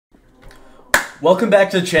Welcome back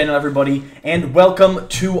to the channel, everybody, and welcome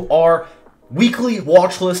to our weekly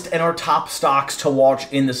watch list and our top stocks to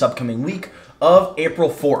watch in this upcoming week of April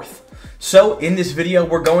 4th. So in this video,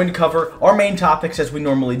 we're going to cover our main topics as we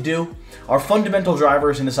normally do, our fundamental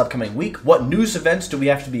drivers in this upcoming week, what news events do we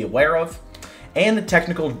have to be aware of, and the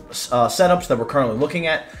technical setups that we're currently looking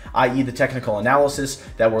at, i.e. the technical analysis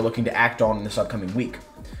that we're looking to act on in this upcoming week.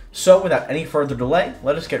 So without any further delay,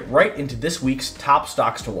 let us get right into this week's top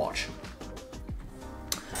stocks to watch.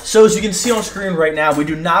 So as you can see on screen right now, we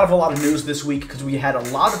do not have a lot of news this week because we had a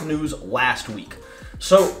lot of news last week.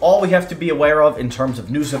 So all we have to be aware of in terms of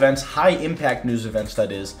news events, high impact news events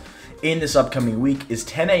that is, in this upcoming week is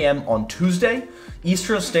 10 a.m. on Tuesday,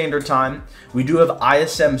 Eastern Standard Time. We do have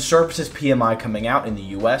ISM Services PMI coming out in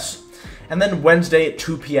the US. And then Wednesday at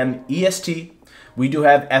 2 p.m. EST, we do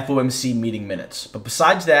have FOMC meeting minutes. But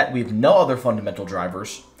besides that, we have no other fundamental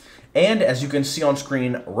drivers. And as you can see on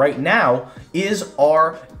screen right now is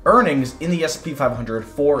our earnings in the S&P 500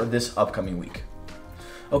 for this upcoming week.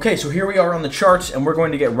 Okay, so here we are on the charts and we're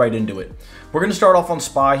going to get right into it. We're going to start off on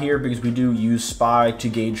SPY here because we do use SPY to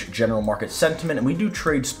gauge general market sentiment, and we do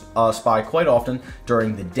trade SPY quite often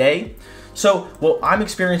during the day. So what I'm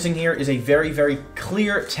experiencing here is a very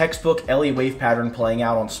clear textbook LE wave pattern playing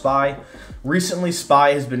out on SPY. Recently,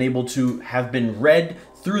 SPY has been able to have been read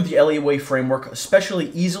through the LE wave framework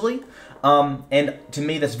especially easily. And to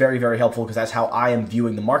me, that's very helpful because that's how I am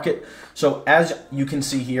viewing the market. So as you can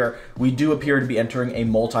see here, we do appear to be entering a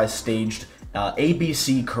multi-staged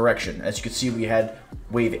ABC correction. As you can see, we had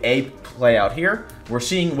wave A play out here. We're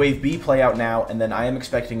seeing wave B play out now, and then I am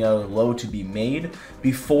expecting a low to be made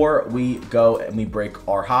before we go and we break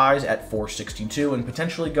our highs at 462 and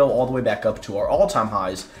potentially go all the way back up to our all-time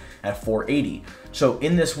highs at 480. So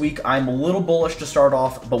in this week, I'm a little bullish to start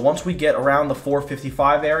off, but once we get around the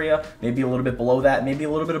 455 area, maybe a little bit below that, maybe a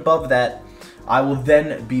little bit above that, I will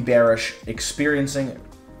then be bearish, expecting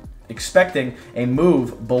a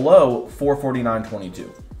move below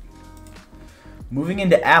 449.22. Moving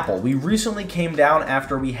into Apple, we recently came down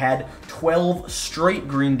after we had 12 straight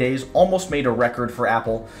green days, almost made a record for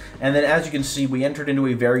Apple. And then as you can see, we entered into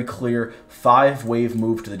a very clear 5-wave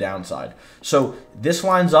move to the downside. So this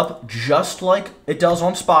lines up just like it does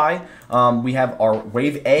on SPY. We have our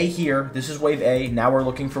wave A here. This is wave A. Now we're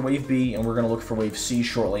looking for wave B, and we're going to look for wave C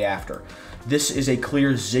shortly after. This is a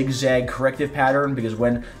clear zigzag corrective pattern because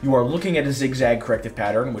when you are looking at a zigzag corrective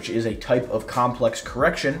pattern, which is a type of complex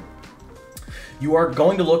correction, you are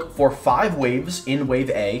going to look for 5 waves in wave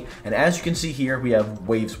A, and as you can see here, we have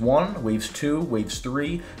waves 1, waves 2, waves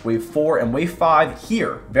 3, wave 4, and wave 5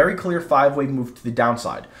 here. Very clear 5-wave move to the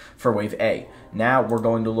downside for wave A. Now we're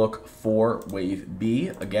going to look for wave B,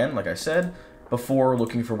 again, like I said, before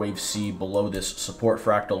looking for wave C below this support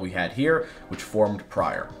fractal we had here, which formed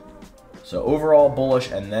prior. So overall bullish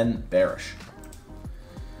and then bearish.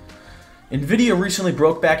 NVIDIA recently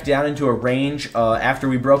broke back down into a range after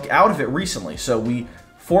we broke out of it recently. So we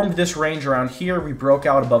formed this range around here. We broke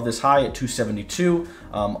out above this high at 272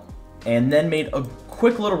 and then made a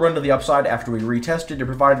quick little run to the upside after we retested. It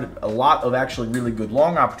provided a lot of actually really good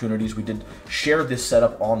long opportunities. We did share this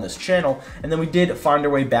setup on this channel, and then we did find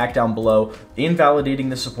our way back down below, invalidating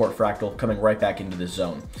the support fractal, coming right back into this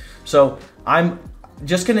zone. So I'm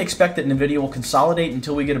just going to expect that NVIDIA will consolidate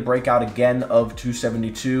until we get a breakout again of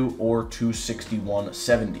 272 or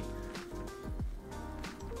 261.70.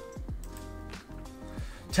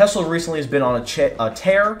 Tesla recently has been on a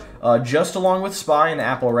tear, just along with SPY and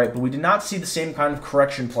Apple, right? But we did not see the same kind of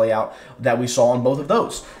correction play out that we saw on both of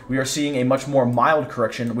those. We are seeing a much more mild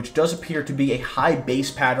correction, which does appear to be a high base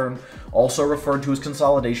pattern, also referred to as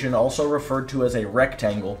consolidation, also referred to as a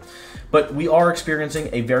rectangle. But we are experiencing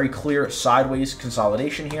a very clear sideways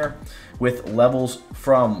consolidation here with levels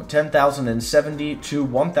from 10,070 to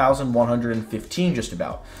 1,115 just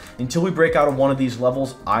about. Until we break out of one of these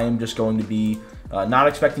levels, I am just going to be not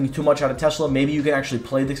expecting too much out of Tesla. Maybe you can actually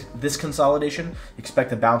play this consolidation,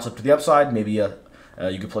 expect a bounce up to the upside, maybe you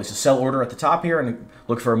could place a sell order at the top here and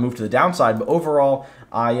look for a move to the downside. But overall,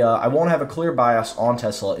 I won't have a clear bias on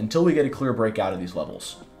Tesla until we get a clear breakout of these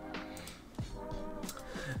levels.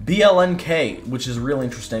 BLNK, which is a really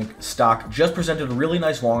interesting stock, just presented a really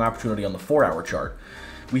nice long opportunity on the 4-hour chart.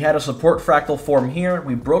 We had a support fractal form here.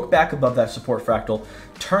 We broke back above that support fractal,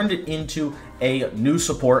 turned it into a new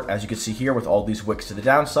support, as you can see here with all these wicks to the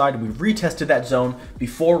downside. We retested that zone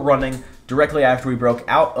before running directly after we broke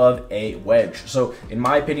out of a wedge. So in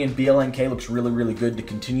my opinion, BLNK looks really good to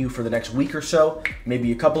continue for the next week or so,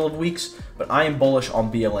 maybe a couple of weeks, but I am bullish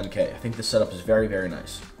on BLNK. I think the setup is very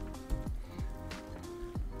nice.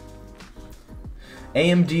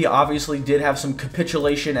 AMD obviously did have some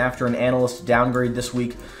capitulation after an analyst downgrade this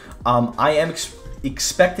week. I am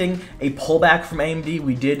expecting a pullback from AMD.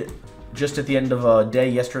 We did just at the end of a day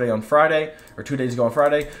yesterday on Friday, or 2 days ago on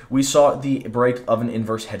Friday, we saw the break of an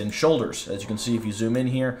inverse head and shoulders. As you can see, if you zoom in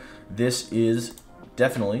here, this is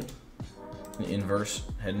definitely an inverse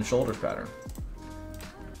head and shoulders pattern.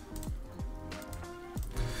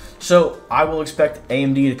 So I will expect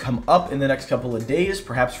AMD to come up in the next couple of days,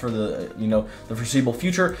 perhaps for the the foreseeable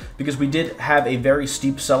future, because we did have a very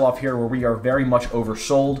steep sell-off here where we are very much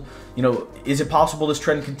oversold. Is it possible this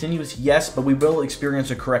trend continues? Yes, but we will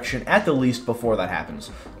experience a correction at the least before that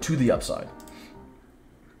happens to the upside.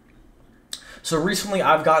 So recently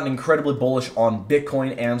I've gotten incredibly bullish on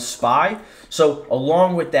Bitcoin and SPY. So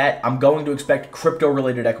along with that, I'm going to expect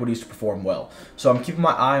crypto-related equities to perform well. So I'm keeping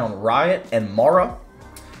my eye on Riot and Mara.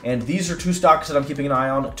 And these are two stocks that I'm keeping an eye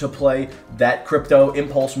on to play that crypto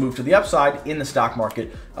impulse move to the upside in the stock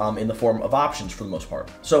market in the form of options for the most part.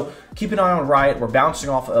 So keep an eye on Riot. We're bouncing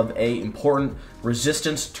off of a important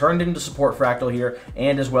resistance turned into support fractal here,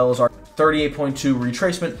 and as well as our 38.2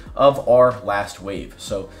 retracement of our last wave.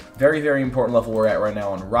 So very, very important level we're at right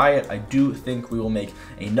now on Riot. I do think we will make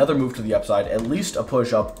another move to the upside, at least a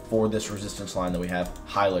push up for this resistance line that we have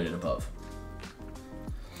highlighted above.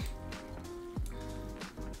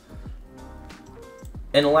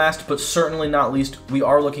 And last but certainly not least, we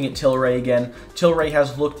are looking at Tilray again. Tilray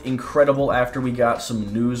has looked incredible after we got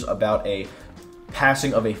some news about a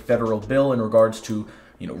passing of a federal bill in regards to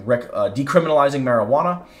decriminalizing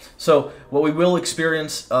marijuana. So what we will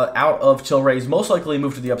experience out of Tilray is most likely a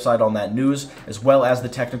move to the upside on that news, as well as the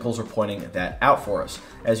technicals are pointing that out for us.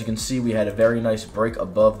 As you can see, we had a very nice break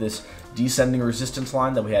above this descending resistance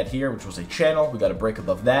line that we had here, which was a channel. We got a break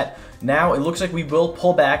above that. Now it looks like we will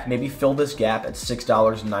pull back, maybe fill this gap at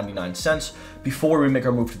 $6.99 before we make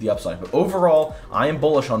our move to the upside. But overall, I am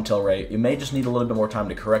bullish on Tilray. You may just need a little bit more time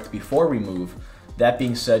to correct before we move. That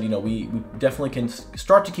being said, we definitely can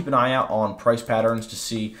start to keep an eye out on price patterns to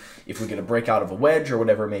see if we get a breakout of a wedge or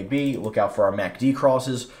whatever it may be. Look out for our MACD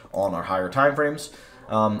crosses on our higher time frames.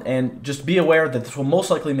 And just be aware that this will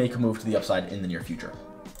most likely make a move to the upside in the near future.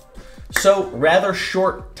 So, rather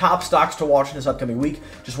short top stocks to watch in this upcoming week.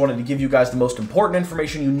 Just wanted to give you guys the most important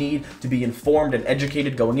information you need to be informed and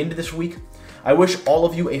educated going into this week. I wish all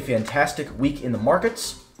of you a fantastic week in the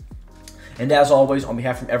markets. And as always, on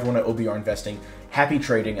behalf of everyone at OBR Investing, happy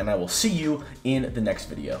trading, and I will see you in the next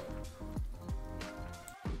video.